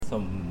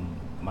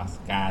มาส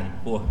การ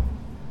พวก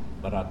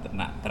บรัต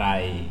นไตร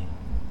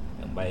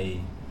ใบ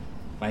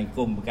ไฟ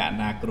กุมกะ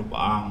นากรุป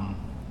อง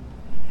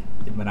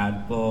จิมราน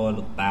โป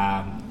ลูกตา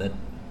มเด็ด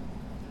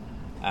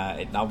ไ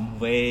อ้ดอม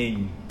เวง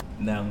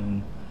นัง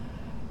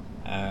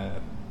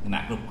นั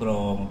กรุปโกร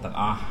งต่าง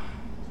อ๋อ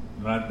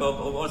รานโป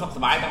โอ้ส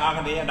บายต่างอ๋อค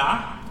นนี้đó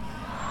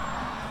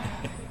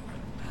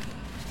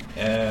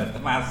ท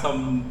ำมาสม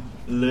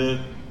เลือก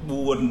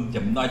บุญจ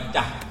ำนวน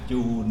จัก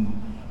จูน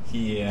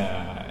ที่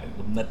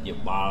กุมนัดอยู่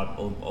บอล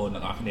โอนต่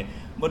างอ๋อคนนี้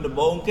มันจะ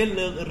บ่งcáiเ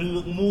รื่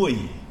องมุ้ย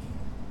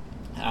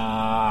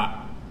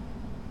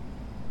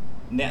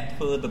เนี่ย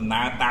คือตำน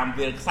านตามเ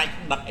วียร์ไซค์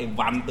ดักไอ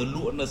วันตัว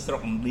ล้วนในสระ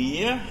เดี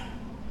ย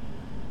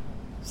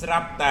สำหรั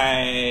บแต่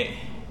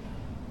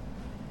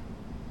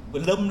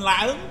ลืมล้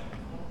าง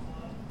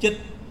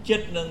จิ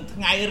ตหนึ่ง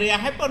ไงเรีย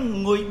ให้เป็น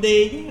งวยดี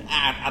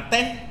เ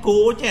ต้กู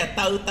จะเ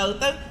ติ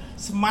ร์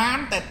สมาร์ท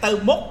แต่เติ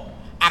ร์มุก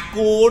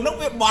กูนึก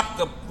ว่าบอด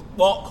กับ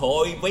บอกคอ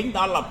ยวิ่ง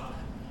đó là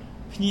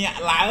nhẹ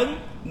ล้าง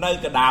nơi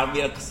กระดาษเวี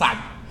ยร์สัก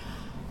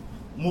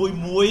มุ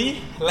ย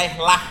เละ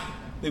ละ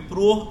ไปป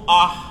ลัว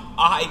ไ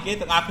อ้เก๋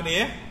ต่างหาก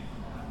นี้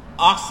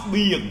สเ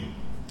บียง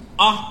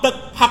ตึก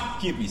พัก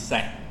จีบิเ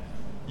ซ่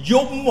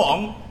ยุ่งหมอง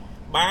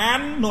บ้า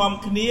นนอม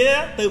คนี้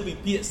từ bị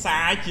เปียสา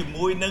ยจีม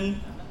วยนึง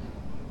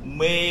เ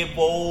มโว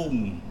ง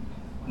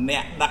เนี่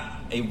ยดัก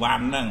ไอ้วั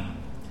นนั่ง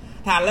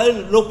ถ้าเลย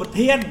ลูกประเ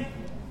ทศ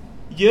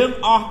ยืง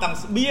ต่าง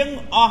เบียง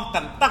ต่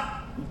างตัก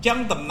จัง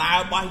ตำนา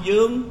บ่ยื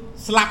ง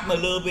สลับมา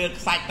เรือเวีย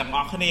ใส่ต่างอ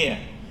อกนี้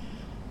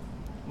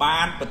บ้า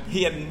นประเท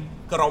ศ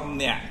กรม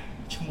เนี่ย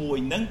ช่วย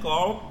นั่งก็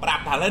ปรับ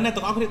ถ่ายเลยในตั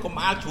วเขาที่ผม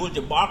อาช่วยจ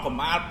ะบอกผม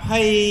อาใ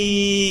ห้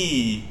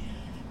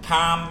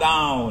calm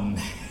down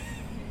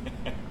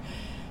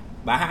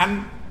บ้าน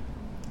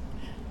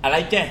อะไร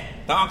เจ้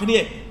ตัวเขา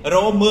ที่โร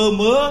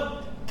มือ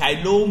ไข่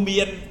ลูเมี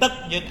ยนตึก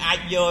ยังอา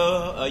เยอ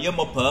ะ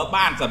มาเผอ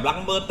บ้านสำหรับ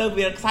มือตึกเ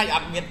วียนไส้อั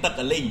ดเมียนตึก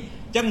อะไร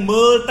จัง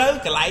มือตึก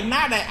กับไหลน้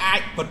าได้ไอ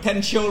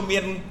potential เ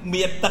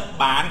มียนตึก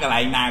บ้านกับไหล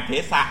นาเท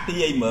สะที่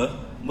ไอ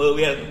มือเ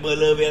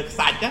รือเวียนไ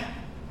ส้จ้ะ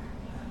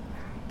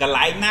cái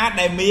lại na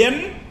đại miến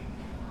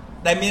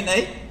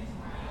ấy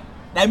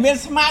đại miến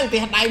smile thì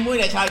đại mũi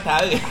để chơi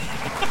thử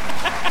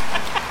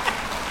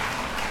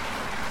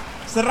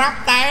srap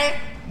tay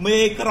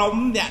mê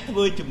crom dạ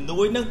vừa chùm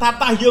núi nâng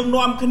ta dương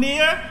nom cái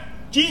nia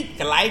chi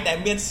cái lại đại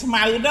miến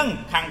smile nâng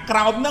hàng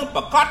crom nâng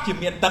và cót chỉ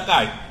miến tật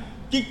rồi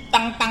chi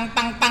tăng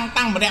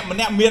mà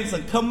nè miến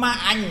sừng khâm ma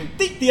anh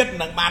tích tiết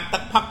nâng bàn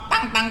tật phật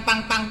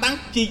tăng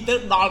chi tới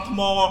đo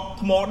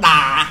thmo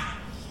đà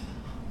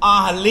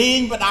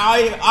liên và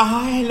đòi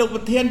lục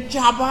thiên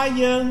chập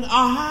dương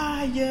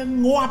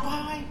ngọt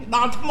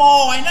đòi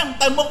mồi nó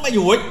tới mức mà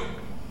dụi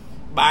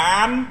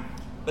bạn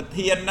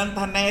thiên nâng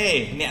thân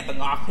này nè tầng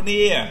ngọt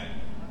kia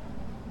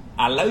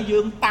lấy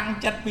dương tăng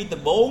chất vì từ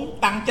 4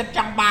 tăng chất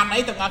trong bàn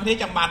ấy tầng ngọt kia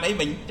trong bàn ấy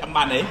mình trong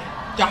bàn ấy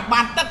trong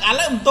bàn tất cả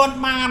lấy tôn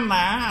man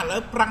mà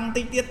lấy prăng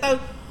tí tiết tư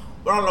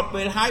rồi là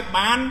về hai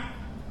bàn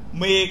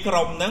mê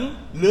crom nâng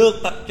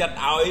lược tật chất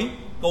ấy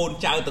côn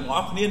chào từng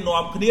óc kia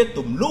nôm kia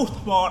tụm lút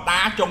mò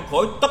đá trong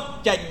khối tấp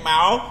chanh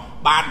máu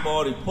bàn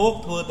bò thì phốt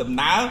thưa tụm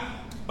ná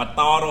và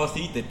to ro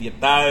xí từ tiệt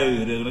tơi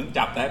đường đứng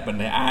chập đấy bên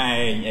này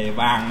ai nhảy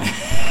vàng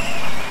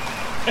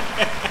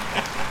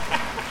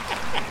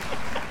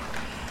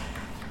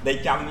để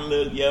trong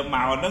lương giờ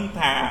màu nâng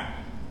thà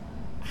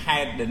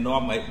hai để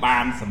nôm ấy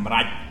bàn sầm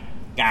rạch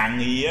càng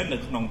nghĩa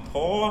được nòng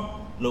thô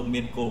lục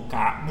miền cổ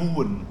cả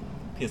buồn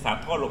thì sao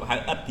thô lục hai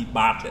ất thì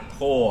bạt sẽ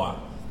thô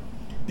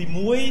thì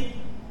muối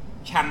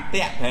ชันเต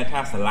ะแพ้ท่า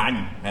สลัน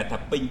แพ้ท่า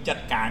ปิงจัด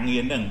การเงิ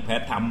นหนึ่งแพ้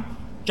ท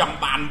ำจัง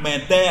บานเม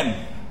นเต้น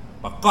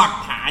ประกอบ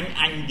ฐาน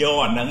อันโย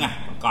นหนึ่ง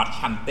ประกอบ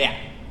ชันเตะ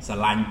ส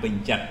ลันปิง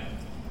จัด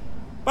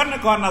ปั้น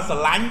ก่อนส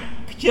ลัน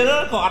เชื่อ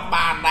กอดบ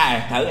านได้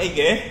เถอะไอ้เ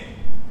ก๋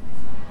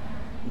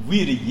วิ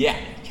ริยะ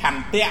ชัน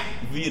เตะ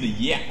วิริ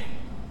ยะ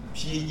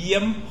พี่เยี่ย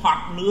มหอด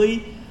เนื้อ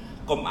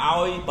กลมเอา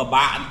ปะบ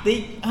านติ๊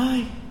กเอ้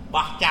ยบ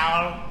อกเจ้า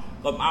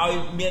กลมเอา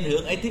เมียนหือ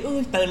งไอ้ที่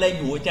เตยเลย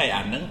หัวใจ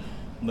อันนั้น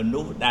mình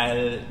nu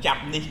đại chập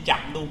đi chập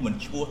nu mình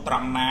chua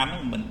trăng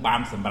nan mình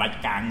ban sầm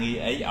rạch càng nghi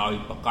ấy oi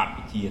và cọt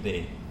chia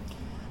để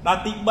đó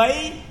tí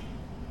bấy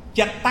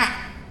chặt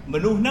ta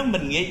mình nu nó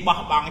mình nghĩ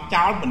bỏ bằng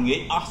cháu mình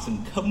nghĩ sừng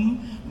khấm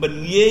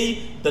mình nghĩ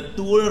từ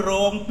tua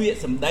rong bịa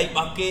sầm đây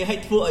bao kê hay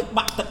thua ấy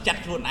bắt tất chặt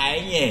luôn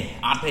ấy nhỉ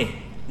thế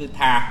cứ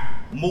thà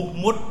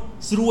mút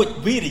ruột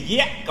vi để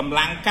dễ cầm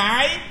lang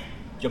cái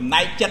chùm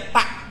này chặt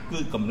ta cứ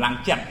cầm lang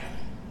chặt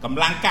cầm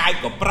lang cai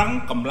của prăng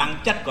cầm lang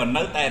chất còn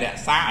nơi tay để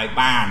xa ở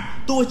bàn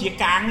tôi chỉ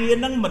càng nghe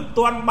nâng mình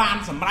toàn bàn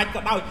sầm rạch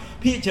có đâu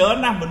phía chớ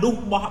na mình lúc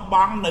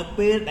bong nơi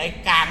pe để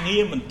càng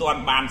nghe mình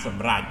toàn bàn sầm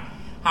rạch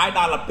hai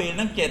đó là pe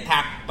nâng chơi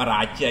thạc và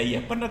ra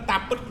chơi vẫn là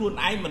tập bất luôn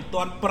ấy mình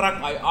toàn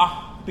prăng ở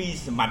pi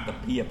sầm mặt tập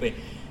phía pe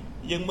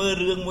nhưng mơ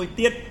rương môi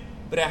tiết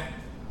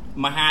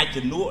mà hai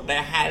chữ nụ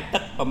để hai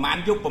tấtประมาณ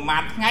ยุคประมา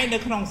ณ ngay nơi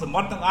không sầm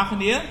mót tăng óc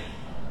này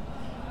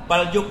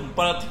bờ dục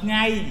bờ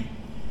ngay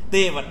เท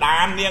วดา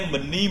เนียงมั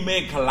นนี่เม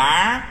ฆลา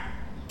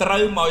เติ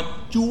มมา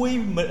ช่วย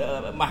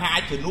มาหา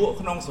จุนุ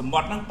ขนมสมบั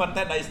ตินั่งปันแ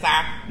ต่ใดซา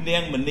เนีย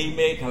งมันนี่เ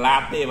มฆลา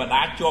เทวดา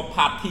จวบพ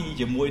าที่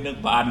จะมวยนัก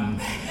บัน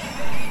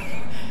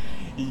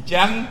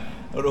ចឹង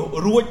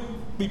រួច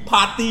ពី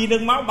ផាទីនឹ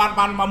ងមកបាន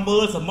មកមើ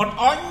លសមុទ្រ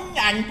អ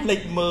ញភ្លេច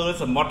មើល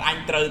សមុទ្រអញ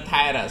ត្រូវ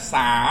ថែរក្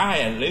សាហើ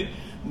យឥឡូវ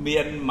មា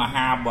នម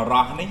ហាប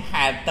រោះនេះ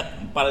ហែលទឹក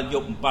7យ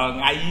ប់7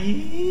ថ្ងៃ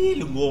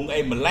ល្ងង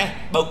អីម្លេះ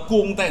បើគ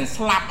ង់តែ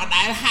ស្លាប់អត់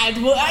ដែលហែល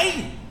ធ្វើអី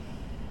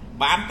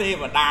បានទេ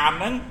វតា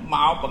ហ្នឹងម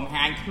កបង្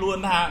ហាញខ្លួន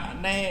ថា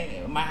ណែ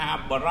មហា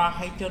បរោះ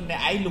ឲ្យជនតែ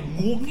ឯងល្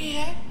ងងទេ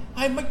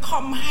ហើយមិន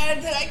ខំហែល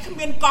ធ្វើអីគ្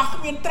មានកោះ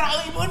គ្មានត្រូវ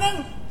អីព្រោះហ្នឹង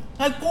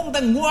ហើយគង់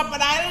តែងាប់អ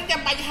ត់ដែល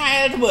ចាំបាច់ហែ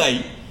លធ្វើអី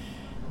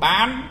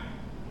បាន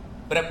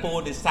ព្រះពោ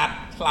ធិសត្វ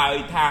ឆ្លើយ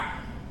ថា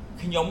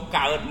ខ្ញុំ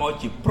កើតមក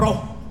ជាប្រុស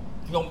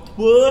ខ្ញុំធ្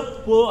វើ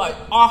ឲ្យ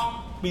អស់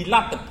ពីល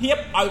ទ្ធភាព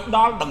ឲ្យដ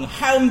ល់ដង្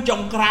ហើមចុ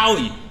ងក្រោយ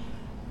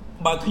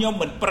បើខ្ញុំ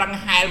មិនប្រឹង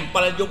ហែល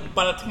7យប់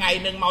7ថ្ងៃ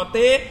នឹងមក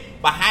ទេ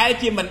ប្រហែល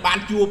ជាមិនបាន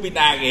ជួបពី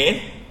ណាគេ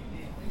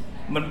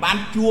មិនបាន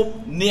ជួប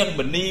នាង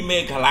មณีមេ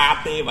ខលា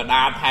ទេវ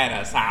តាថែរ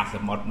ក្សាស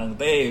មុទ្រនឹង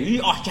ទេ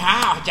អស់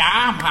ចា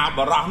មហាប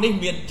រោះនេះ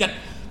មានចិត្ត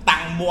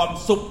តាំងមាំ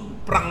សុប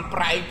ប្រឹងប្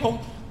រែងផង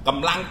ក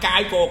ម្លាំងកា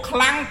យក៏ខ្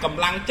លាំងក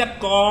ម្លាំងចិត្ត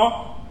ក៏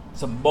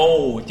សម្បូរ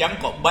អញ្ចឹង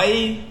ក៏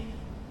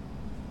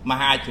3ម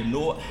ហាជំ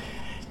នួ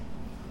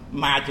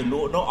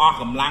នោះអស់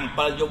កម្លាំង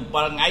7យប់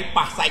7ថ្ងៃ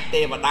ប៉ះសាច់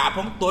ទេវតាផ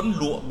ងទុន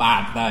លក់បា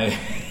នទៅ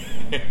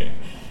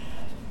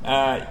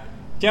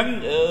ចឹង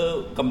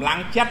កម្លាំង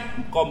ចិត្ត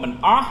ក៏មិន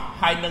អស់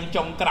ហើយនឹង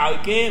ចុងក្រោយ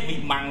គេវិ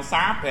មង្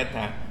សាប្រែ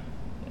ថា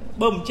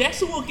បើមិនចេះ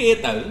សួរគេ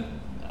ទៅ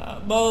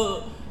បើ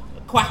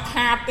ខ្វះ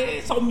ខាតទេ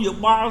សុំយោ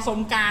បល់សុំ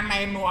ការ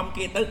ណែនាំ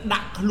គេទៅដា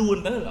ក់ខ្លួន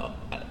ទៅ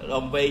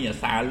រំវែងអា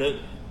សាលើក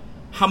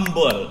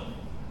humble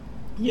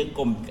យើង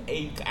កុំក្អេ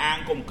ងក្អាង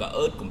កុំក្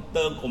អើតកុំ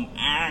តើងកុំ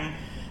អាង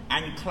អ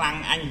ញខ្លាំង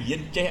អញរៀ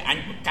នចេះអញ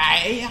ប្រកែ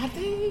អីអត់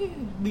ទេ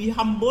be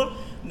humble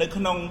នៅ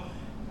ក្នុង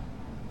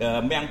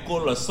មង្គ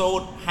លសូ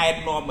ត្រហេតុ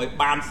នាំឲ្យ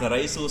បានសេ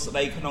រីសួស្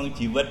តីក្នុង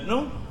ជីវិត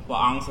នោះព្រះ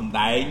អង្គសម្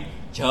ដែង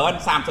ច្រើន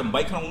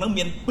38ក្នុងនោះ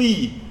មាន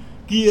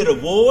2គិរ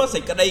វោសេ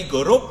ចក្តី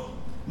គោរព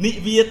និ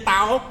វា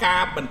តោកា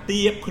របន្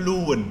ទាបខ្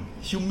លួន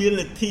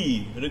humility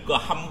ឬក៏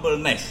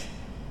humbleness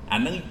អា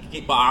នឹងគេ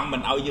ព្រះអង្គមិ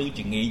នឲ្យយើង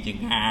ចងីច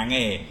ងាង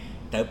ទេ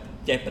ត្រូវ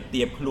ចេះបន្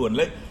ទាបខ្លួន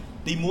លើ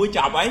ទី1ច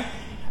ប់ហើយ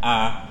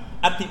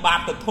អធិបាត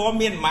ធម៌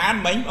មានប៉ុន្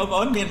មានមិញបងប្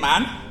អូនមានប៉ុ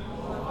ន្មា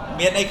ន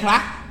មានអីខ្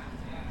លះ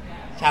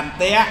ឆន្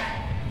ទៈ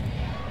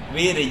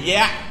វិរិ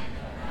យៈ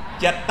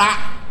ចិត្តៈ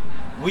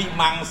វិ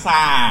មង្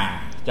សា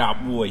ចប់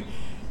មួយ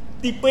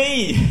ទី2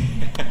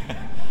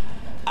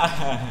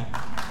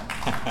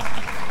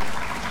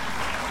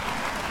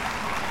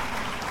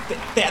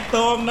តកត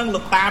ងនឹង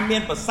លោកតាមា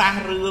នប្រសាស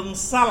ន៍រឿង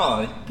សិល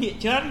ភាគ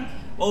ច្រើន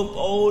បង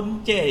ប្អូន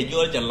ចេះយ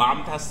ល់ច្រឡំ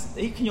ថា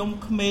អីខ្ញុំ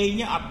ក្មេ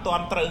ងអត់ទា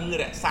ន់ត្រូវ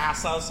រក្សា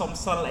សិលសុំ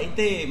សិលអី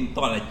ទេមិន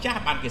ទាន់តែចា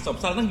ស់បានគេសុំ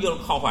សិលហ្នឹងយល់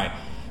ខុសហើយ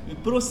ពី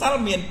ព្រោះសិល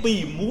មាន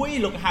2មួយ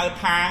លោកហៅ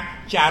ថា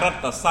ចរិ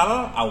តសិល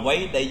អ្វី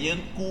ដែលយើង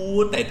គួរ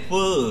តែធ្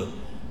វើ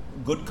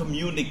good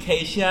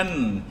communication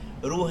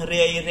រស់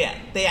រាយរាក់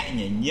ទាក់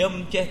ញញឹម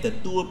ចេះទ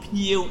ទួលភ្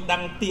ញៀវដឹ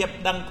ងទៀប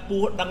ដឹងខ្ព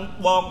ស់ដឹង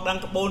បងដឹង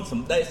ក្បូនស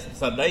ម្ដី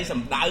ស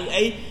ម្ដៅ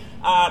អី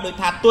ដូច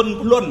ថាទុន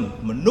ភ្លុន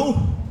មនុស្ស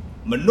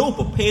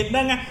ប្រភេទហ្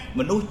នឹង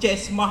មនុស្សចេះ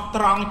ស្មោះ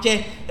ត្រង់ចេះ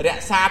រ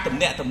ក្សាទំ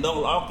នាក់ទំនង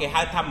ល្អគេ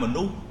ហៅថាម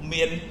នុស្ស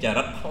មានច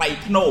រិតថ្លៃ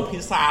ថ្នូរភា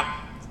សា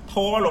ធ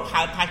ម៌លោក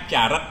ហៅថាច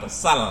រិត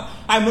សិល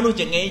ហើយមនុស្ស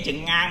ចងេច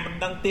ងាងមិន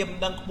ដឹងទៀបមិន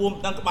ដឹងខ្ពស់មិ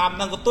នដឹងក្បាលមិន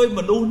ដឹងកតុយ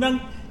មនុស្សហ្នឹង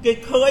គេ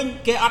ឃើញ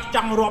គេអត់ច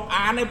ង់រាប់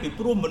អានទេពី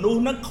ព្រោះមនុស្ស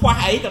ហ្នឹងខ្វះ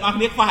អីទាំងអស់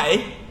គ្នាខ្វះអី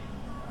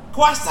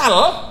ខ្វះសិល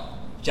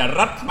ច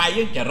រិតខ្មែរ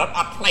យើងចរិតអ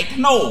ត់ថ្លៃ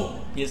ថ្នូរ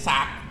ភាសា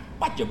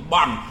បច្ចុប្ប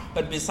ន្នเ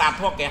ป็นភាសាធ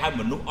ម៌គេហៅ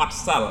មនុស្សអត់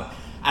សិល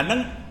អាហ្នឹង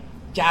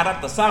ចរិ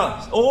តសិល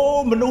អូ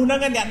មនុស្សហ្នឹង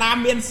អ្នកណា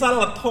មានសិល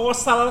ធម៌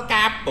សិល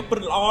ការប្រព្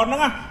រឹត្តល្អហ្នឹ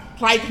ង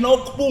ថ្លៃថ្នូរ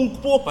ខ្ពង់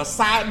ខ្ពស់ប្រ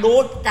សើរដូ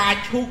ចការ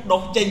ឈូកដុ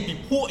សចេញពី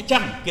ភក់អញ្ចឹ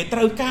ងគេត្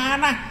រូវការ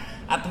ណា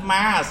អាត្មា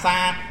អាសា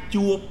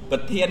ជួបប្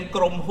រធាន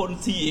ក្រុមហ៊ុន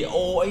CEO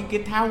អីគេ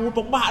ថា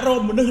ពិបាករក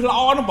មនុស្សល្អ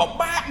នោះពិ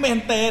បាកមែន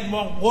តើហ្ម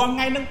ងព្រោះថ្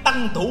ងៃហ្នឹងតឹង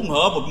ទ្រូង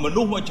រើម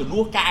នុស្សមកជំនួ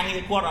សការងា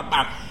រគាត់អត់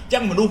បានអញ្ចឹ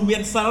ងមនុស្សមា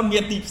នសិលមា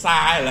នទីផ្សា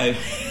រឥឡូវ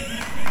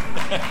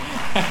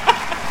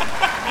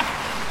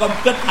កុំ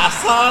គិតថា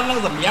សិលនឹង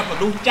សម្រាប់ម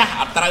នុស្សចាស់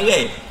អត់ត្រូវទេ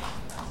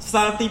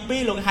សិលទី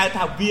2លោកហៅ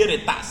ថាវីរិ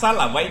តសិល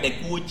អ្វីដែល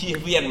គួរជៀស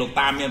វាងលោក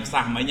តាមានប្រ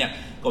សាសន៍មិញ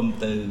កុំ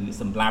ទៅ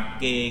សម្លាប់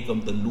គេកុំ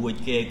ទៅលួច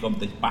គេកុំ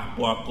ទៅប៉ះ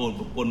ពាល់កូន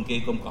ប្រពន្ធគេ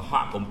កុំកុហ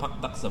កកុំផឹក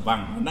ទឹកស្វាំ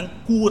ងហ្នឹង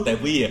គួរតែ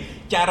វា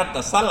ចរិត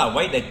សិលអ្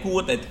វីដែលគួរ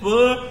តែធ្វើ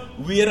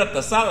វីរិត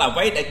សិលអ្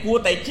វីដែលគួរ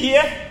តែជៀ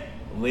ស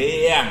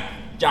វាង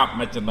ចប់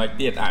មកចំណុច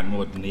ទៀតអនុ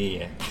មោទនា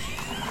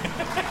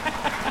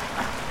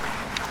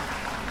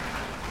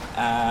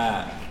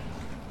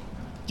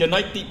ចំណុ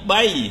ចទី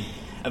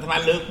3អាត្មា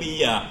លើកពី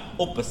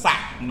ឧបស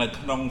គ្គនៅ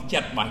ក្នុងចិ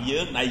ត្តរបស់យើ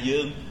ងដែលយើ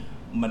ង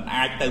មិន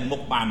អាចទៅមុ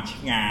ខបាន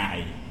ឆ្ងាយ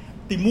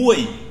ទី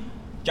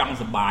1ចង់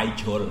សប្បាយ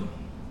ជ្រុល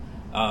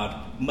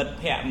មិត្ត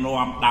ភ័ក្តិ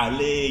នាំដើរ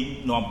លេង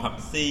នាំផឹក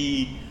ស៊ី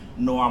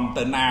នាំ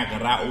ទៅណាកា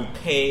រ៉ាអូ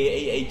ខេ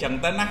អីចឹង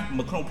ទៅណាម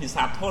កក្នុងភា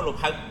សាធម៌លោក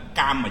ហៅ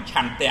កាមឆ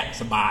ន្ទៈ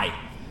សប្បាយ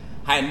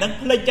ហើយនឹង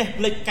ភ្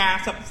លេចការ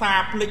សិក្សា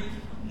ភ្លេច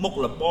មុខ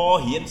របរ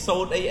រៀនសូ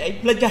ត្រអី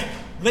ភ្លេ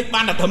ច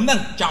បានតែត្រឹមហ្នឹង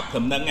ចប់ត្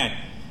រឹមហ្នឹងហើយ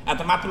អា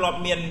ត្មាធ្លាប់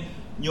មាន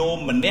ញោម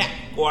ម្នាក់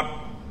គាត់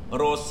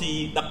រស់ស៊ី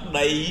ដឹក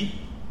ដី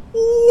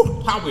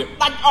ថាវា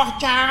ដាច់អស់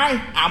ចាយ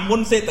អាមុន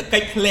សេដ្ឋកិ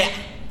ច្ចធ្លាក់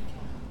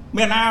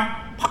មានណា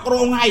ផឹករ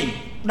ងថ្ងៃ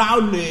ដើរ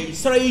លេង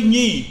ស្រី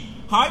ញី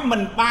ហើយមិ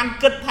នបាន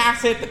គិតថា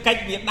សេដ្ឋកិច្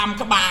ចវាដាំ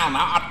ក្បាល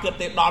ណាអត់គិត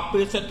ទេដល់ពេ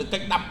លសេដ្ឋកិ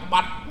ច្ចដាំក្បា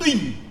លទិញ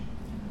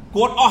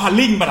គាត់អស់អា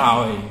លីងបាត់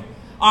ហើយ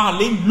អស់អា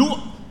លីងល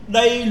ក់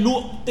ដីល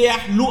ក់ផ្ទះ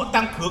លក់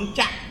តាំងគ្រឿង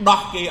ចាក់ដោះ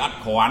គេអត់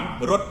គ្រាន់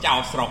រត់ចោល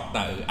ស្រុក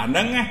ទៅអាហ្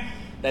នឹងណា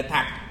ដែល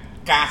ថា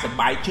ការស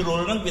បាយជ្រុល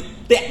ហ្នឹងវា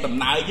តាក់ដំ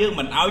ណើរយើង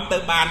មិនឲ្យទៅ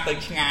បានទៅ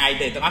ឆ្ងាយ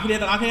ទេទាំងអស់គ្នា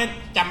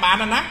ចាំបាន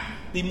ណា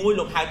ទី1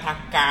លោកហៅថា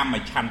កាម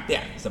ឆន្ទៈ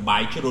សបា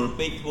យជ្រុល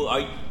ពេកធ្វើឲ្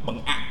យប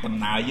ង្អាក់ដំ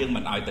ណើរយើង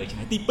មិនឲ្យទៅឆ្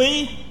ងាយទី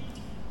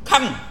2ខឹ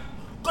ង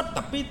គាត់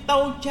តែពីតូ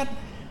ចចិត្ត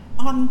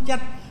អន់ចិ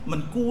ត្តមិ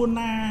នគួរ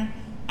ណា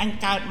អញ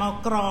កើតមក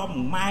ក្រ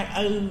ម៉ែ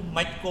ឪ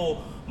មិនគោ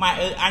ម៉ែ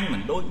ឪអញមិ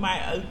នដូចម៉ែ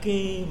ឪគេ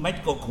មិន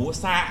ក៏គ្រួ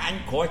សារអញ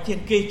ក្រជាង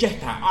គេចេះ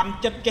តែអន់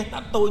ចិត្តចេះតែ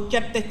តូចចិ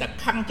ត្តចេះតែ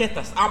ខឹងចេះ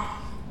តែស្អប់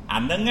អា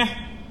ហ្នឹងណា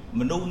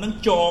មនុស្សនឹង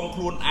ចងខ្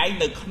លួនឯង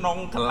នៅក្នុង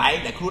កន្លែង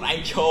ដែលខ្លួនឯង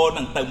ឈរ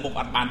នឹងទៅមុខ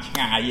អត់បានឆ្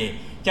ងាយទេ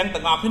អញ្ចឹង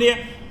ទាំងអស់គ្នាឥ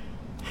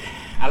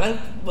ឡូវ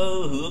បើ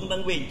រឿងនឹ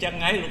ងវាអញ្ចឹង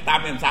ហើយលោកតាម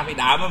មានភាសាពី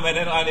ដើមមែន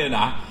ទេអត់ទេ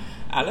ណា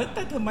ឥឡូវ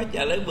ទៅធ្វើម៉េច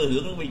ឥឡូវបើរឿ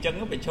ងនឹងវាអញ្ចឹង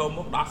ទៅឈរ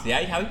មុខដោះស្រា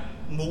យហើយ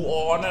move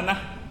on ណា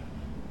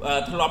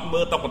ធ្លាប់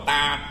មើលតុក្ក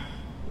តា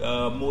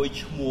មួយ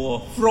ឈ្មោះ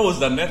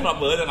Frozen ទេធ្លាប់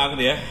មើលទាំងអស់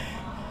គ្នា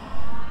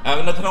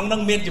នៅក្នុងនឹ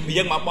ងមានចម្រៀ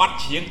ងមួយបទ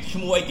ច្រៀងឈ្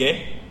មោះអីគេ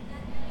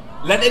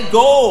Let it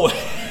go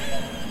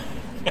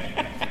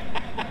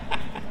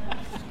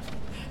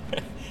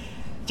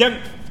ចឹង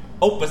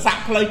ឧបសគ្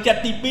គផ្លូវចិត្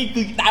តទី2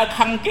គឺដើរ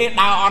ខឹងគេ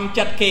ដើរអន់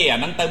ចិត្តគេអា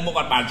ហ្នឹងទៅមុខ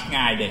អត់បានឆ្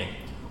ងាយទេ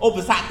ឧប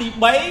សគ្គទី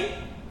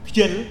3ខ្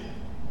ជិល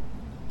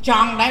ច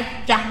ង់ដែរ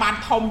ចង់បាន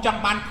ធំច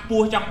ង់បានខ្ព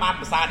ស់ចង់បាន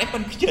ប្រសើរដែរ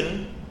ប៉ុន្តែខ្ជិល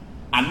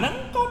អាហ្នឹង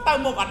ក៏ទៅ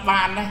មុខអត់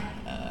បានដែរ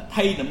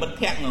ថៃនិមិត្ត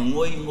ភក្តិ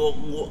ងួយងក់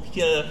ងក់ខ្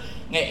ជិល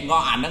ងែកង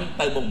អាហ្នឹង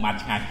ទៅមុខបាន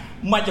ឆ្ងាយ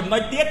មួយចំណុ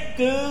ចទៀត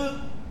គឺ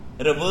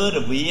រវើរ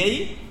វាយ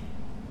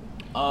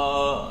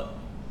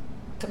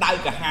ក្តៅ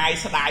កាហាយ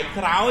ស្ដាយ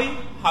ក្រោយ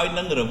ហើយ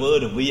នឹងរវើ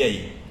រវាយ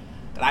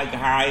ក្តៅកា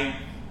ហាយ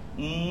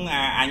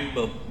អញ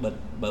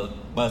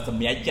បើស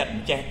ម្រេចចិត្តមិ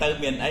នចេះទៅ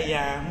មានអី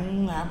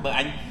បើ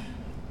អញ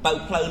ទៅ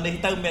ផ្លូវនេះ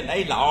ទៅមានអី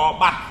ល្អ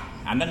បាត់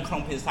អានឹងក្នុ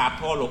ងភាសាធ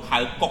ម៌លោកហៅ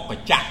កុកក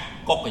ចៈ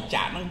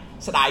ហ្នឹង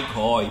ស្ដាយក្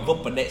រោយវុប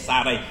បដិសា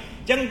រី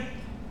អញ្ចឹង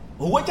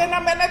រួចទៅណា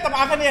មែនទេបងប្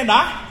អូនគ្នា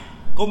ណា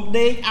កុំ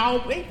ដេកអោប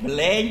អីប្រ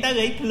ឡែងទៅ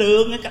អីភ្លើ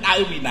ងក្តៅ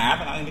ពីណា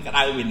បងប្អូនក្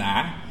តៅពីណា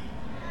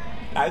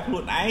ដៅខ្លួ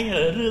នឯង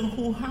រឿង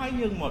ហួសហើយ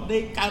យើងមកដេ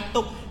កកើត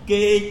ទុក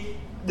គេ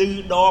ឌឺ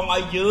ដងឲ្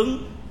យយើង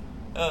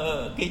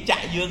គេចា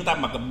ក់យើងតែ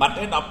មកកបិត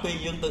ឯដល់ពេល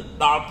យើងទៅ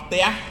ដល់ផ្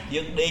ទះ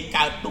យើងដេក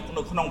កើតទុក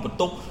នៅក្នុងបន្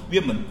ទប់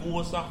វាមិនគួរ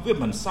សោះវា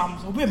មិនសម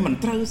សោះវាមិន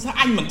ត្រូវសោះ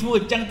អញមិនធ្វើ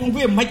អញ្ចឹងផង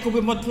វាមិនក៏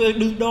វាមកធ្វើ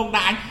ឌឺដង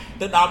ដែរ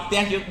ទៅដល់ផ្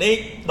ទះយើងដេក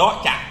ដក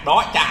ចាក់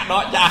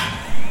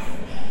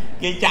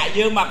គេចាក់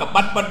យើងមកក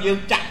បិតប៉ុន្តែយើង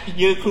ចាក់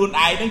យើងខ្លួន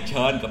ឯងនឹងច្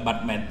រើនកបិត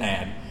មែនតើ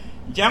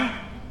អញ្ចឹង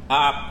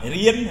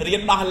រៀ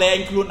នដោះលែង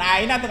ខ្លួនឯង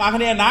ណាទាំងអស់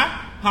គ្នាណា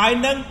ហើយ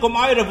នឹងកុំ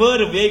ឲ្យរវើ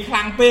រវាយខ្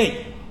លាំងពេក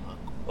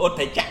ឧទ្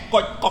ធចៈកុ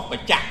ចកុកក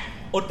ចៈ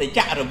ឧទ្ធ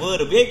ចៈរវើ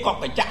រវាយកុក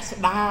កចៈស្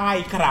ដាយ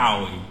ក្រោ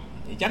យ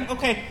អញ្ចឹងអូ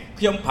ខេ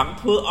ខ្ញុំប្រឹង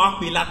ធ្វើអស់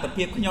ពីលទ្ធ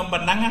ភាពខ្ញុំប៉ុ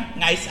ណ្ណឹង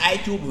ថ្ងៃស្អែក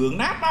ជួបរឿង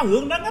ណាដល់រឿ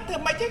ងហ្នឹងធ្វើ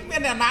ម៉េចទេមា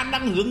នអ្នកណាដឹ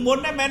ងរឿងមុន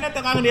ទេមែនទេ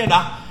ទាំងអស់គ្នា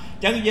ណា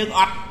អញ្ចឹងយើង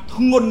អត់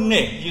ធ្ងន់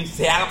ទេយើង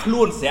ស្រាលខ្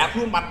លួន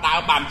បានដើរ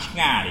បានឆ្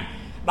ងាយ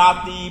ដល់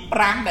ទី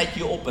5ដែល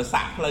ជាឧបស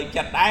គ្គផ្លូវ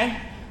ចិត្តដែរ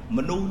ម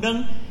នុស្សនឹង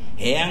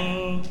រៀង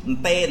អ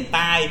ន្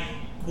តាយ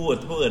គួរ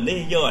ធ្វើអានេះ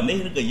យកអានេះ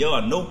ឬក៏យក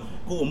អានោះ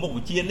គួរមុខ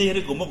វិជ្ជានេះ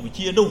ឬក៏មុខវិជ្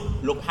ជានោះ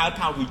លោកហៅ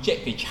ថាវិជ្ជា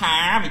កិច្ឆា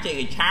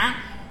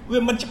វា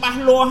មិនច្បាស់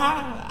លាស់ហ่า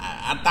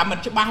តែមិន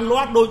ច្បាស់លា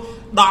ស់ដូច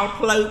ដល់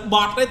ផ្លូវប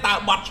ត់ទេតើ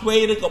បត់ឆ្វេ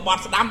ងឬក៏ប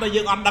ត់ស្ដាំតែ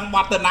យើងអត់ដឹងប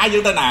ត់ទៅណាយើ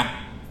ងទៅណា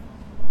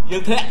យើ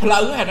ងធ្លាក់ផ្លូ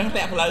វហ្នឹងធ្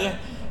លាក់ផ្លូវ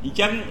អញ្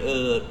ចឹង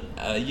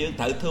យើង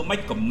ត្រូវធ្វើម៉េច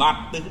កំណត់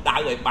ទិសដៅ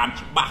ឲ្យបាន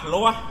ច្បាស់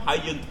លាស់ហើយ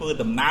យើងធ្វើ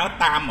ដំណើរ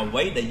តាមអ្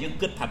វីដែលយើង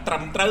គិតថាត្រឹ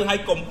មត្រូវហើយ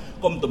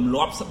កុំទម្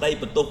លាប់ស្ដី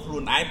បន្ទោសខ្លួ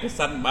នឯងប្រ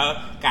សិនបើ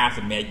ការស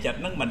ម្រេចចិត្ត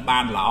ហ្នឹងមិនបា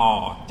នល្អ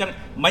អញ្ចឹង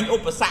មិញឧ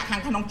បសគ្គខា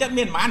ងក្នុងចិត្ត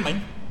មានប៉ុន្មានមិញ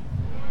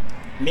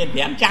មា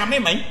ន5ចាំទេ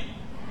មិញឥ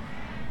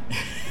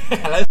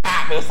ឡូវ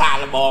សាក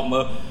លបងមើ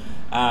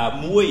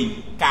ល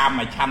1កាម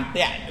ឆន្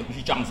ទៈ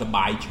ចង់ស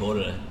បាយជ្រុល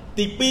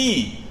ទី2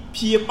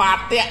ព្យាបា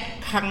ទៈ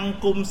ខឹង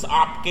គុំស្អ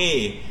ប់គេ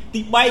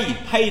ទី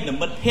3ភ័យនិ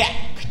មិត្តភក្តិ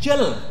ខ្ជិ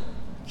ល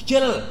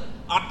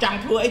អត់ចង់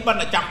ធ្វើអីប៉ុន្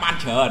តែចង់បាន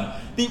ច្រើន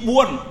ទី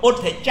4ឧ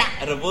ទ្ធចៈ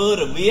រវើ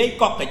រវាយ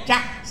កុកកចៈ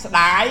ស្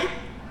ដាយ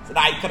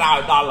ក្រោយ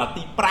ដល់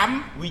ទី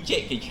5វិជ្ជា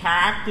កិច្ឆា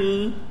គឺ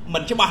មិ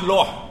នច្បាស់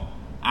លាស់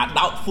អា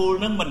doubtful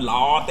នឹងមិនល្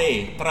អទេ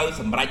ត្រូវ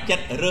សម្រេចចិ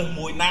ត្តរើស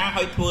មួយណា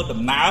ហើយធ្វើ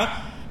ដំណើរ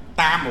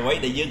តាមអ្វី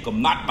ដែលយើងកំ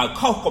ណត់បើ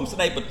ខុសកុំស្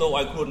ដីបន្ទោស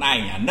ឲ្យខ្លួនឯង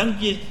អានឹង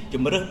ជា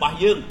ជំរឿសរបស់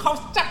យើងខុស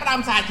ចាប់ផ្ដើ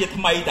មសារជា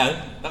ថ្មីទៅ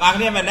ទាំងអស់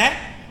គ្នាមែនទេ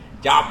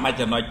ចប់មក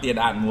ចំណុចទៀត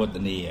អនុមោទ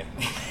នា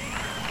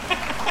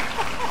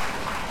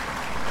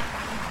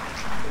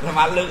សម្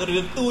រាប់លើករឿ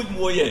ងទូច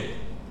មួយឯង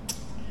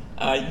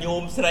ញោ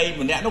មស្រី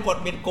ម្នាក់នោះគា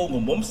ត់មានកូនក្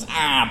រមុំស្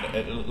អាត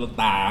លោក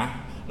តា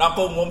ដល់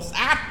កូនក្រមុំស្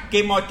អាតគេ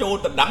មកចូល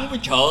តដឹងវា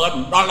ច្រើន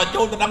ដល់ទៅ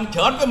ចូលតដឹងច្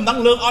រើនវាមិនដឹង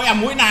លើកឲ្យអា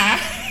មួយណា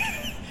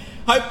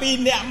ហើយពីរ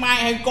អ្នកម៉ែ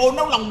ហើយកូន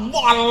នោះឡើងវ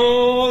ល់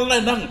ទៅ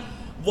ហ្នឹង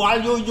វល់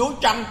យូរ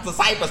ចង់សរ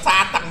សៃប្រសា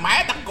ទាំងម៉ែ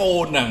ទាំងកូ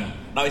នហ្នឹង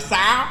ដោយ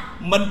សារ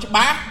មិនច្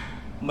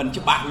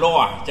បាស់លា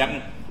ស់អញ្ចឹង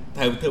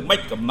ធ្វើម៉េ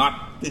ចកំណត់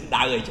ទិស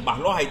ដៅឲ្យច្បាស់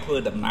លាស់ឲ្យធ្វើ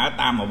ដំណើរ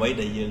តាមអ្វី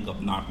ដែលយើងកំ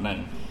ណត់ហ្នឹង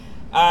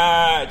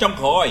ចុង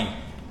ក្រោយ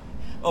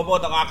បងប្អូន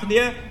ទាំងអស់គ្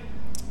នា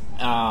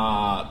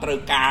ត្រូវ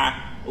ការ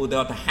ឧទា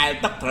ហរណ៍ទៅហែល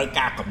ទឹកត្រូវ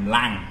ការកម្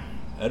លាំង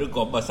ឬ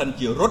ក៏បើសិន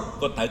ជារត់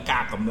ក៏ត្រូវកា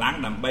រកម្លាំង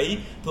ដើម្បី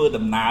ធ្វើ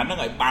ដំណើរហ្នឹង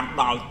ឲ្យបាន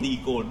ដល់ទី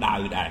គោលដៅ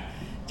ដែរ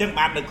អញ្ចឹង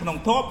បាននៅក្នុង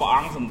ធម៌ព្រះអ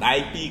ង្គសម្ដែង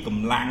ពីក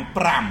ម្លាំង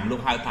5លោក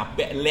ហៅថាព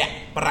លៈ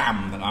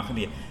5ទាំងអស់គ្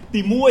នា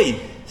ទី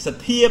1ស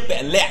ទ្ធាព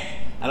លៈ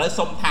ឥឡូវ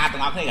សុំថាទាំ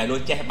ងអស់គ្នាឲ្យលោ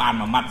កចេះបាន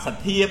មួយម៉ាត់ស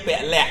ទ្ធាព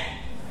លៈ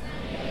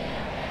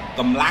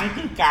កម្លាំង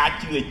គឺការ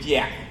ជឿជា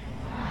ក់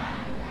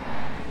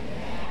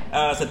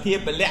សទ្ធា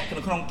ពលៈ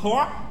ក្នុងធ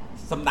ម៌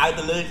សំដៅ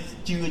ទៅលើ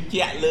ជឿ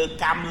ជាក់លើ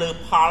កម្មលើ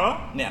ផល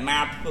អ្នកណា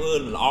ធ្វើ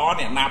ល្អ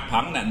អ្នកណាប្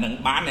រឹងអ្នកនឹង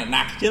បានអ្នក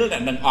ណាខ្ជិលអ្ន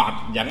កនឹងអត់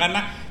អញ្ចឹងណាអ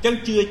ញ្ចឹង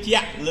ជឿជា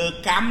ក់លើ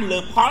កម្មលើ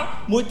ផល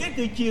មួយទៀត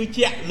គឺជឿ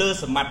ជាក់លើ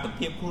សមត្ថ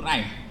ភាពខ្លួនឯ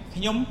ង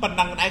ខ្ញុំប៉ុណ្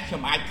ណឹងដែរខ្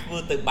ញុំអាចធ្វើ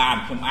ទៅបាន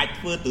ខ្ញុំអាច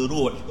ធ្វើទៅ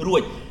រួ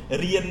ច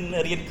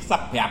រៀនខ្សឹ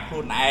បប្រាប់ខ្លួ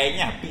នឯ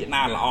ងពាក្យ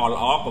ណាល្អ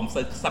កុំ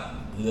សូវខ្សឹប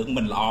រឿង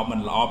មិនល្អ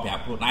ប្រា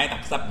ប់ខ្លួនឯងតែ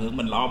ខ្សឹបរឿង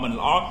មិនល្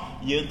អ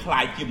យើងខ្លា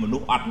ចជាមនុ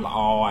ស្សអត់ល្អ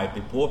ហើយ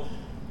ពីព្រោះ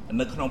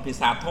នៅក្នុងភា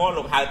សាធម៌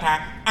លោកហៅថា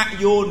អ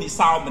យោនិ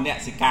សោមន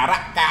សិការៈ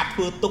ការធ្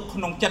វើទុកក្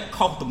នុងចិត្ត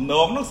ខុសទំន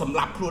ងនោះសម្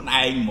រាប់ខ្លួន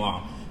ឯងហ្មង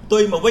ទុ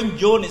យមកវិញ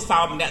យោនិសោ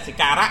មនសិ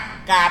ការៈ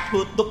ការធ្វើ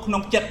ទុកក្នុ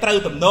ងចិត្តត្រូវ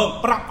ទំនង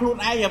ប្រាប់ខ្លួន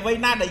ឯងអ្វី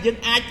ណាដែលយើង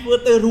អាចធ្វើ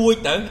ទៅរួច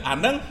ទៅអា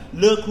ហ្នឹង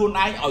លើខ្លួន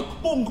ឯងឲ្យខ្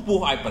ពង់ខ្ព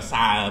ស់ឲ្យប្រ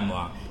សើរហ្មង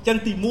អញ្ចឹង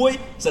ទី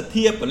1សទ្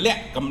ធាពលៈ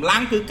កម្លាំ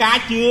ងគឺការ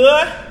ជឿ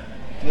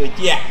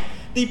ជាក់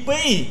ទី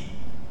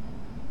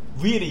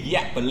2វិរិ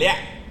យៈពលៈ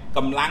ក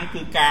ម្លាំង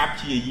គឺការ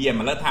ព្យាយា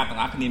មឥឡូវថាទាំង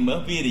អស់គ្នាមើល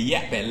វិរិ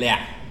យៈពលៈ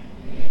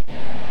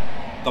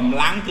កម្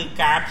លាំងគឺ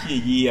ការព្យា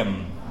យាម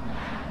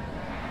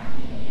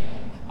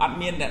អត់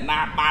មានអ្នកណា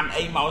បាន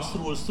អីមកស្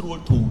រួល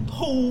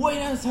ធូឯ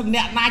ណាសិនអ្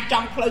នកណាច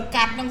ង់ផ្លូវ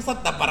កាត់ហ្នឹងសិត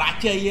តែបរា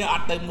ជ័យអ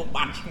ត់ទៅមុខ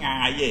បានឆ្ងា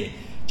យទេអ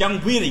ញ្ចឹង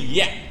វិរិ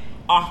យៈ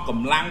អស់ក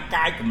ម្លាំង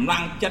កាយកម្លាំ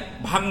ងចិត្ត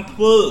ផឹងធ្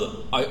វើ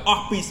ឲ្យអ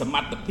ស់ពីសម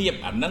ត្ថភាព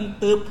អាហ្នឹង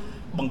ទើប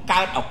បង្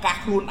កើតឱកាស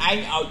ខ្លួនឯង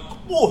ឲ្យ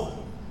ខ្ពស់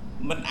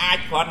មិនអាច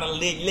គ្រាន់តែ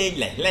លេង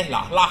លេះ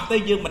លោះទៅ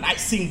យើងមិនអាច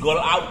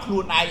single out ខ្លួ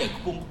នឯងឲ្យ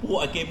ខ្ពង់ខ្ពស់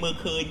ឲ្យគេមើល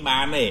ឃើញបា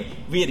នទេ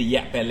វិរិ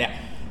យៈពលៈ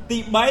ទី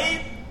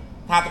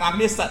3ថាទាំងអស់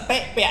គ្នាសតិ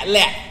ព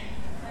លៈ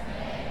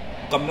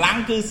កម្លាំង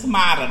គឺស្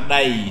មារ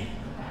តី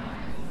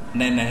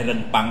ណែរឹង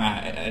ប៉ាំង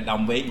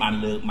ដំវែងបាន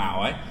លើកមក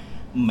ហើយ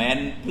មិន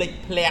ភ្លេច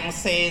ភ្លាំង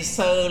សេ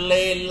សើ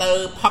លេលើ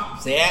ផឹក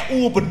ស្រែ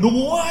អ៊ូបនួ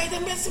ហើយតែ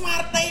មានស្មារ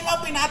តីមក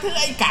ពីណាធ្វើ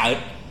អីកើត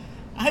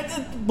ហើយទៅ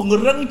បង្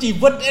រឹងជី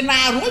វិតឯណា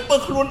រួចបើ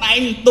ខ្លួនឯ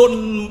ងទុន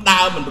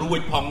ដើរមិនរួច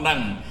ផងហ្នឹង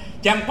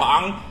អញ្ចឹងព្រះអ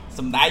ង្គស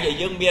ម្ដែងឲ្យ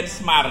យើងមាន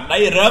ស្មារតី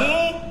រឹង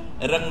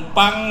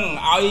ប៉ឹង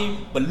ឲ្យ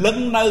ពលឹង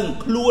នៅ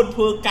ខ្លួន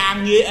ធ្វើការ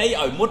ងារអី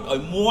ឲ្យមុតឲ្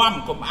យមាំ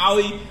កុំឲ្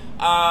យ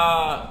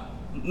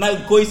នៅអ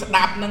ង្គុយស្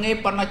ដាប់ហ្នឹងឯង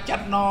ប៉ុន្តែចិ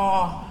ត្តណ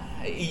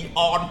អ៊ី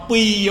អន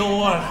ពីយោ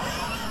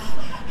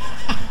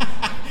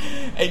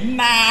ឯ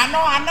ណាណ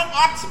អាហ្នឹង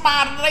អត់ស្មា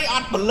រតីអ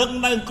ត់ពលឹង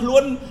នៅខ្លួ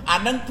នអា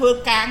ហ្នឹងធ្វើ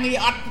ការងារ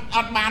អ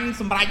ត់បាន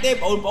សម្រេចទេប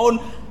ងប្អូន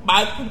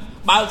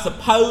បើកស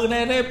ភៅ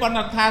នេះទេប៉ុន្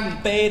តែថា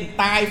ទេ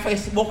តាយ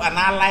Facebook អា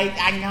ណា like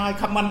អញហើយ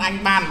comment អញ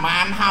បានប៉ុ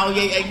ន្មានហើយ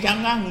អីចឹង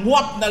ងា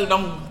ប់នៅក្នុ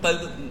ង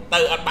ទៅ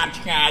អត់បាន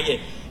ឆ្ងាយទេ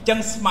អញ្ចឹង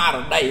ស្មារ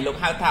តីលោក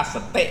ហៅថាស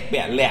តិព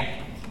លៈ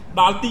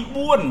ដល់ទី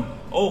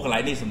4អូកន្លែ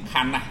ងនេះសំ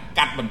ខាន់ណាស់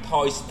កាត់បន្ថ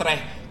យ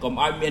stress កុំ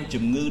ឲ្យមាន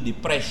ជំងឺ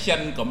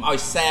depression កុំឲ្យ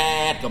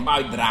sad កុំឲ្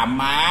យ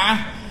drama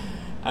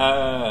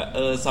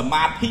ស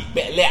មាធិព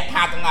លៈ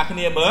ថាទាំងអស់គ្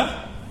នាមើល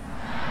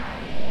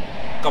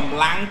កម្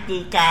លាំងគឺ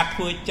ការធ្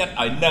វើចិត្ត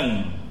ឲ្យនឹង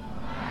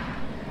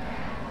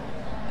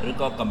ឬ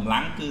ក៏កម្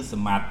លាំងគឺស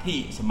មា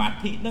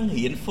ធិនឹង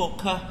រៀន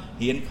focus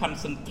រៀន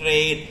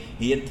concentrate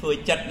រៀនធ្វើ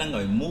ចិត្តនឹង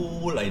ឲ្យមូ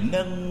លឲ្យ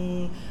នឹង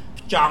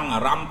ចង់អា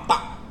រម្មណ៍ត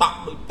ក់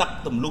ដូចទឹក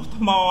ទម្លុះ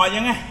ថ្មអញ្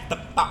ចឹងណាទឹ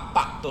កតក់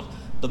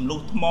ទម្លុះ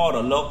ថ្មរ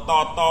លក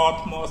ត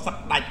ថ្មសឹក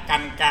ដាច់កា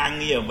ន់ការ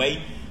ងារអ្វី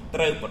ត្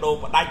រូវបដូរ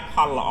ផ្ដាច់ផ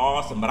លល្អ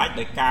សម្រាប់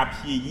ដោយការព្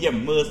យាយាម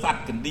មើលសัต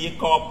ว์កណ្ដៀ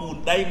កពូន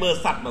ដីមើល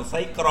សัตว์បក្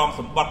សីក្រង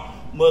សម្បត្តិ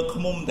មើល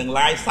ឃ្មុំទាំង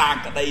ឡាយសាង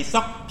ក្តី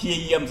សុខព្យា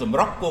យាមសម្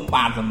រុកគង់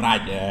បានសម្រេច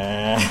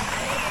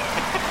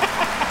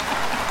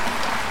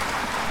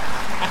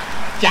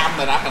ចាំ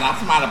តារាកណា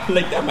ស្មានតែភ្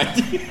លេចតែមិនអ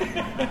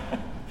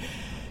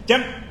ញ្ចឹ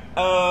ង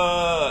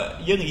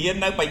យើងរៀន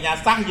នៅបញ្ញា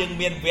សាស្ត្រយើង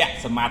មានវគ្គ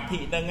សមាធិ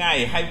ហ្នឹង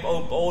ហើយបង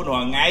ប្អូនរា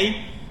ល់ថ្ងៃ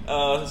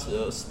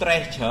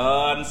stress ច្រើ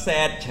ន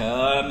sad ច្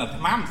រើនអា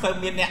ត្មាមិនសូវ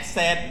មានអ្នក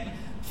sad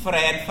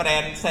friend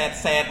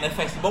sad នៅ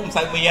Facebook មិន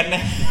សូវមានទេ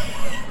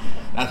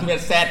តែគ្មាន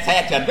sad ច្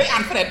រើនពេក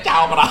unfriend ចោ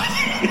លបណ្ដោយ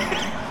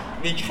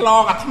វាឆ្ល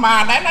ងអាត្មា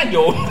ដែរណា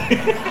យោម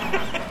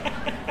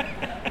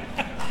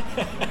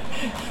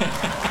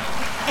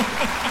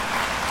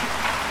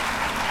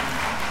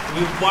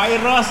វា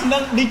virus ហ្នឹ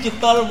ង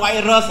digital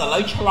virus ឥឡូ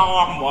វឆ្ល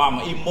ងហ្មង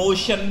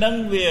emotion ហ្នឹង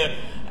វា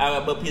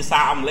បើភាសា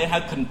អង់គ្លេសហៅ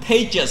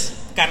contagious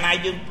កាលណា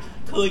យើង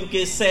ឃើញ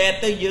គេសេត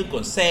ទៅយើង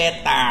ក៏សេត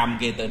តាម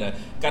គេទៅ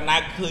កាលណា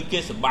ឃើញគេ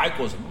សប្បាយ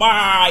ក៏សប្បា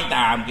យ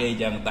តាមគេអ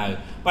ញ្ចឹងទៅ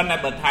ប៉ុន្តែ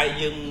បើថា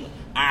យើង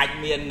អាច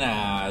មាន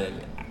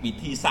វិ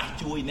ធីសាស្ត្រ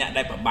ជួយអ្នក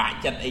ដែលពិបាក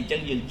ចិត្តអីចឹ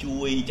ងយើង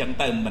ជួយចឹង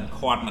ទៅមិន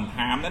ខាត់មិន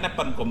ហាមណា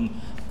ប៉ុន្តែ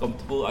កុំ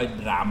ធ្វើឲ្យ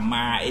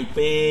drama អី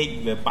ពេក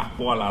វាប៉ះ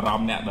ពាល់អារ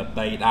ម្មណ៍អ្នកដ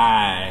ទៃ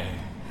ដែរ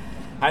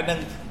អ ហើយនឹង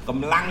ក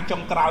ម្លាំងចុ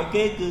ងក្រោយ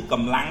គេគឺក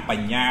ម្លាំងប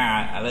ញ្ញា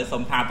ឥឡូវសូ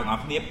មថាទាំងអ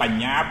ស់គ្នាប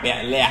ញ្ញាព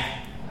លៈ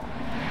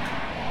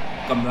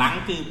កម្លាំង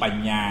គឺប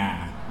ញ្ញា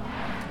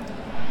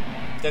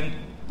ចឹង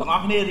ទាំងអ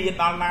ស់គ្នារៀន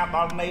ដល់ណាដ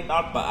ល់ណីដ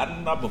ល់ប្រអិន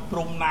ដល់ប្រព្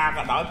រំណា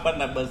ក៏ដោយប៉ុន្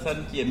តែបើសិន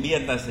ជាមាន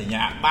តែសញ្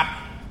ញាបត្រ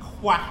ខ្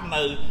វះ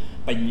នៅ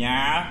បញ្ញា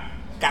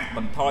កាត់ប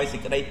ន្ថយសេច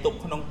ក្តីទុក្ខ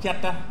ក្នុងចិត្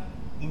ត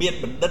មាន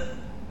បណ្ឌិត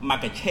មក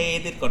កឆេ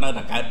ទៀតក៏នៅ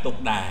តែកើតទុក្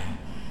ខដែរ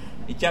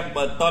អញ្ចឹង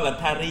បើតល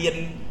ថារៀន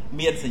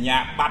មានសញ្ញា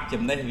បត្រ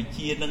ចំណេះវិជ្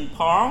ជានឹងផ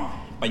ង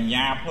បញ្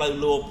ញាផ្លូវ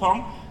លោកផង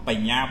ប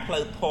ញ្ញាផ្លូ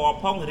វធម៌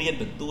ផងរៀន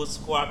ទទួល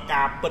ស្គាល់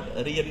ការពិត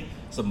រៀន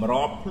សម្រ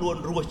បខ្លួន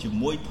រស់ជា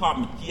មួយធ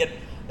ម្មជាតិ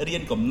រៀ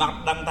នកំណត់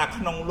ដឹងថា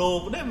ក្នុងលោ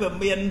កនេះវា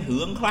មាន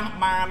រឿងខ្លះ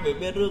បានវា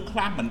មានរឿងខ្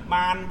លះមិន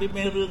បានវា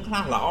មានរឿងខ្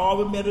លះល្អ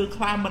វាមានរឿង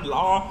ខ្លះមិនល្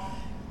អ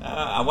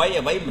អ្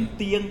វីមិន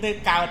ទៀងទេ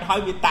កើតហើយ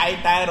វាតែង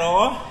តែរ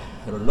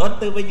លត់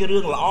ទៅវិញរឿ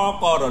ងល្អ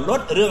ក៏រល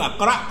ត់រឿងអា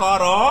ក្រក់ក៏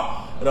រ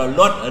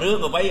លត់រឿង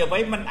អ្វី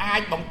មិនអា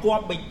ចបង្គា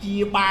ប់បញ្ជា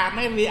បាន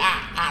ទេវា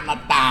អន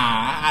ត្តា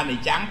អនិ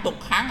ច្ចំទុ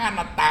ក្ខំអ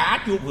នត្តា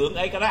ជួបរឿង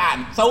អីក៏ដោយអាន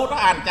សូត្រ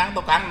អនិច្ចំ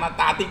ទុក្ខំអនត្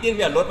តាតិចទៀត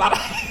វារលត់បាត់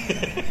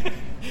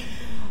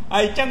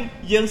ហើយអញ្ចឹង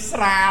យើងស្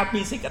រាលពី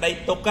សេចក្តី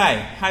ទុក្ខ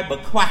ហើយបើ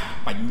ខ្វះ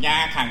បញ្ញា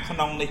ខាងក្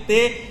នុងនេះ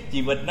ទេ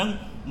ជីវិតហ្នឹង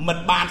មិន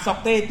បានសុខ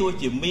ទេទោះ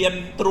ជាមាន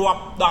ទ្រព្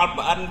យដល់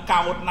ប្រអិន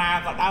កោតណា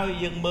ក៏ដោយ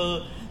យើងមើល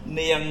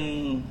នាង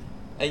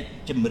អី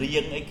ចម្រៀ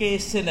ងអីគេ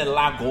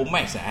Selena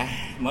Gomez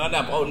មើលតែ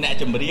បងអូនអ្នក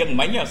ចម្រៀង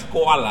មិញស្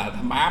គាល់អា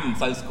ត្មាមិន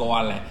សូវស្គា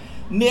ល់ទេ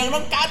នាងនឹ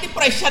ងកើត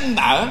depression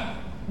តើ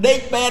ដេក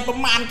ពេទ្យប្រ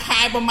ហែលខែ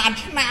ប្រហែល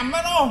ឆ្នាំហ្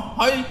នឹង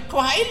ហើយខ្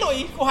វះអីលុយ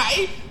ខ្វះអី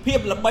ភាព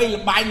ល្បី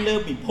ល្បាញលើ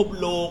ពិភព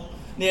លោក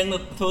នាងនឹ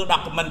ងធ្វើ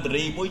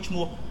documentary មួយឈ្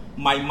មោះ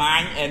My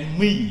Mind and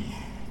Me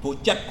ពួក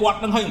ចិត្តគាត់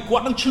នឹងហើយគា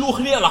ត់នឹងឆ្លោះ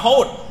គ្នារហូ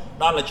ត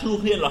ដល់តែឆ្លោះ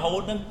គ្នារហូ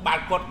តហ្នឹងបាន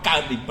គាត់កើ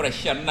ត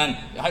depression ហ្នឹង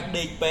ហើយ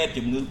ដេកពេទ្យ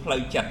ជំងឺផ្លូ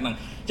វចិត្តហ្នឹង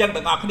អញ្ចឹង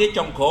ទាំងអស់គ្នា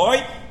ចុងក្រោយ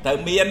ត្រូវ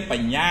មានប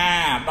ញ្ញា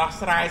ដោះ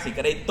ស្រាយសេច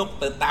ក្តីទុក្ខ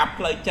ទៅតាម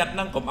ផ្លូវចិត្តហ្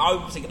នឹងកុំឲ្យ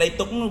សេចក្តី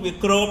ទុក្ខហ្នឹងវា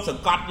គ្របស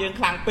ង្កត់យើង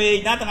ខ្លាំងពេក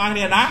ណាទាំងអស់គ្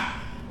នាណា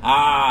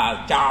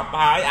ចប់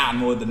ហើយអនុ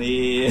មោទនា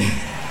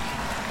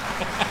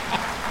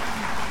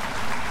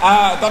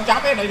តោះចា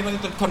ប់ទេនៅ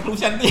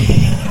conclusion ទី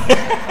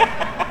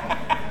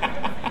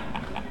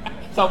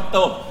សុំ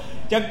ទោស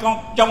ចឹង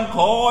ចុង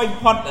ក្រោយ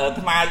ផុតអា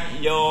ត្មា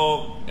យក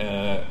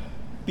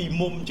ពី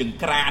មុំចង្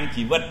ក្រាន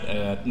ជីវិត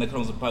នៅក្នុ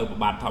ងសភៅប្រ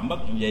បាទធម្មឹក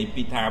និយាយ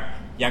ពីថា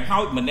យ៉ាងហោ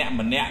ចម្នាក់ហ្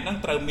នឹង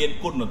ត្រូវមាន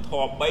គុណធ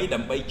ម៌3ដើ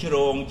ម្បីជ្រ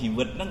ងជី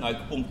វិតហ្នឹងឲ្យ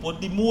ខ្ពង់ខ្ពស់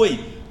ទី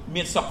1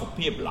មានសុខ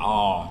ភាពល្អ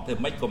ធ្វើ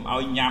ម៉េចកុំឲ្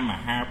យញ៉ាំអា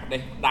ហារផ្ដេ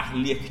សផ្ដាស់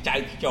លៀសខ្ចៅ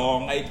ខ្ចង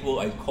អីធ្វើ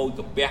ឲ្យខូច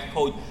កាពះ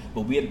ខូចព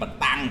វៀនប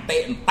តាំងតេ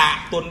អន្តា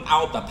ទុនអោ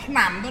បតែថ្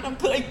នាំទៅដល់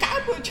ធ្វើអីកើត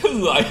វាឈឺ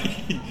ហើយ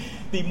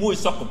ទី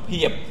1សុខ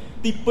ភាព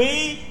ទី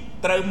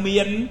2ត្រូវ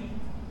មាន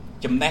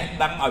ចំណេះ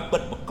ដឹងឲ្យពិ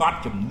តប្រកប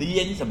ជំនា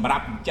ញសម្រា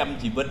ប់ចិញ្ចឹម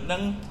ជីវិតហ្នឹ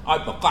ងឲ្យ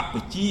ប្រកប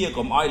វិជ្ជា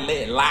កុំឲ្យលេ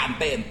ឡាអន្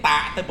តិអន្តា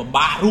ទៅពិ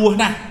បាករស់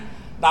ណា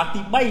ដល់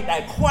ទី3ដែ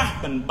លខ្វះ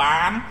មិន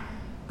បាន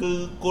គឺ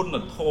គុណ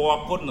ធម៌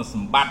គុណស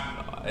ម្បត្តិ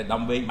ឯ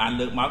ដំវិញបាន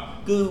លើកមក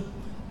គឺ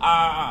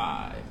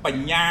ប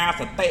ញ្ញា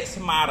សតិ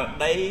ស្មារ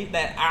តី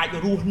ដែលអាច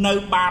រស់នៅ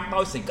បាន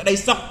ដោយសេចក្តី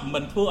សុខមិ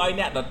នធ្វើឲ្យ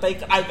អ្នកដទៃ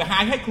ក្តៅក្រហា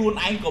យហើយខ្លួន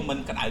ឯងក៏មិន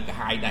ក្តៅក្រ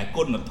ហាយដែរ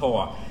គុណធម៌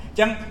អញ្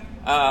ចឹង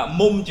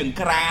មុំចង្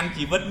ក្រាន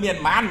ជីវិតមាន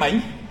ប៉ុន្មានមិញ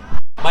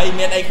3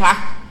មានអីខ្លះ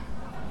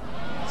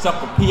សុ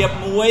ខភាព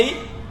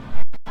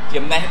1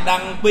ចំណេះដឹ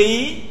ង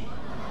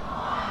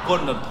2គុ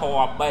ណធ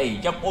ម៌3អ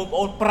ញ្ចឹងបងប្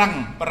អូនប្រឹង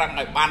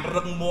ឲ្យបាន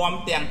រឹងមាំ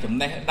ទាំងចំ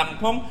ណេះដឹង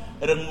ផង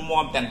រឹង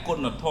មាំទាំងគុ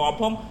ណធម៌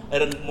ផង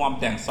រឹងមាំ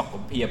ទាំងសុខ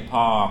ភាពផ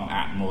ងអ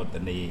នុមោទ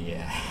នា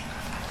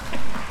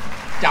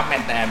ចាំមែ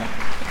នតើ